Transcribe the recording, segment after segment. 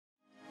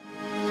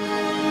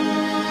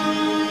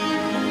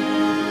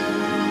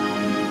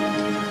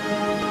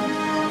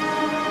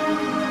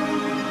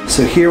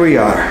So here we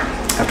are,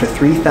 after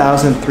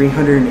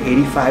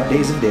 3,385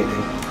 days of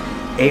dating,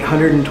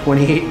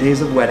 828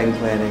 days of wedding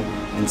planning,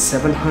 and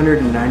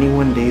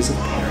 791 days of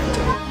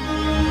parenting.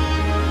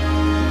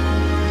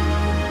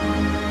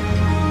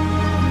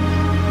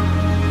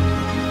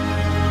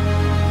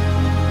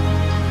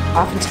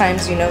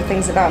 Oftentimes you know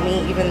things about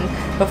me even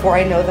before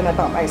I know them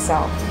about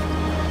myself.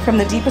 From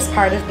the deepest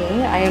part of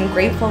me, I am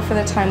grateful for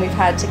the time we've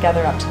had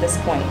together up to this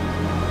point.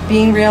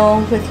 Being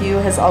real with you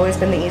has always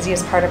been the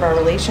easiest part of our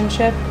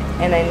relationship,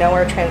 and I know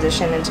our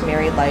transition into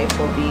married life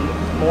will be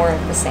more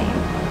of the same.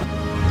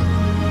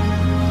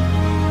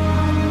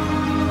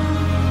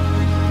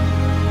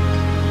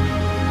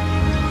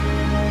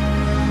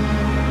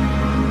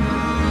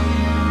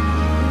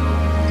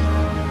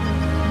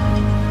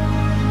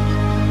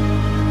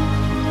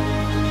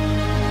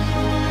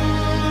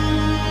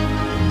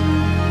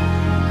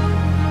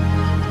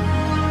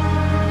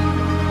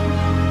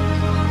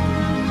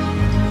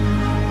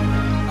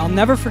 I'll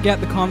never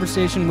forget the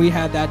conversation we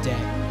had that day.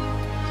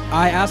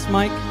 I asked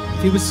Mike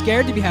if he was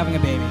scared to be having a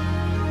baby.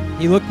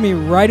 He looked me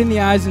right in the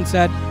eyes and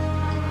said,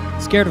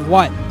 "Scared of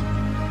what?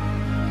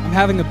 I'm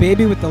having a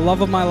baby with the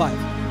love of my life.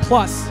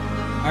 Plus,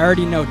 I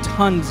already know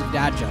tons of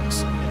dad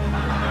jokes."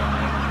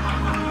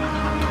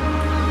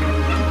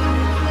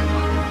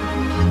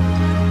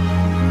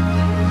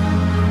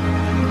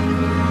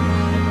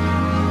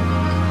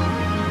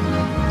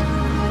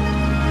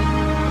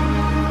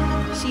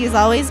 She has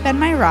always been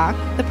my rock,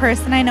 the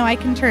person I know I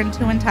can turn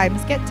to when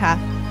times get tough.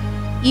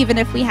 Even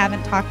if we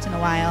haven't talked in a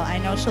while, I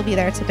know she'll be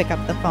there to pick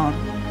up the phone.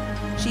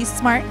 She's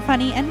smart,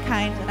 funny, and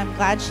kind, and I'm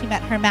glad she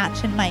met her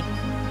match in Mike.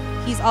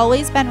 He's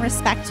always been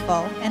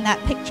respectful, and that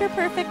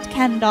picture-perfect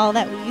Ken doll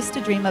that we used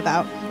to dream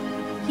about.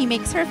 He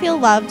makes her feel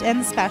loved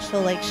and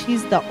special, like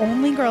she's the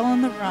only girl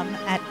in the room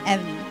at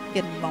any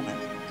given moment.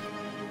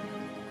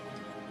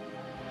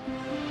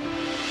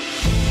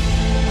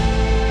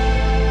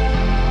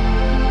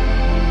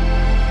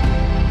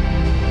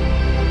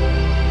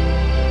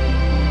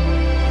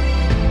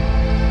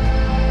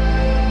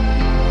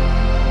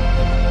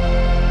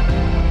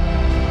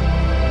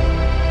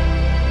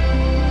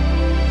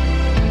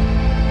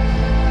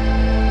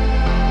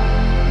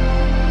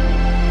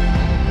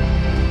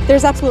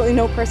 There's absolutely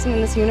no person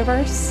in this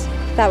universe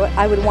that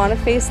I would want to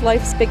face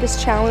life's biggest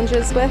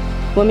challenges with.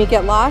 When we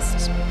get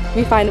lost,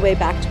 we find a way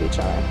back to each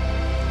other.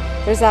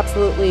 There's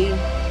absolutely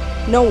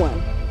no one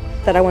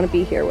that I want to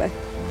be here with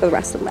for the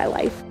rest of my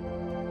life.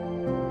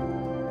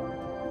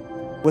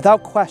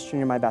 Without question,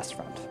 you're my best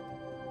friend.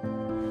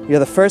 You're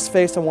the first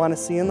face I want to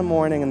see in the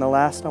morning and the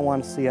last I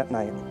want to see at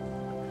night.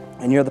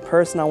 And you're the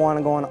person I want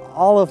to go on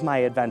all of my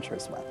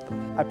adventures with.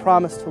 I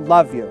promise to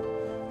love you,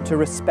 to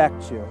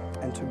respect you,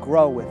 and to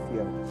grow with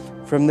you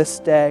from this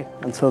day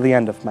until the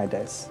end of my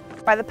days.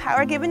 By the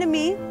power given to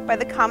me by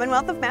the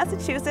Commonwealth of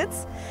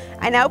Massachusetts,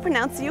 I now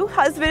pronounce you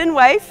husband and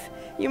wife.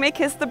 You may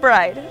kiss the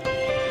bride.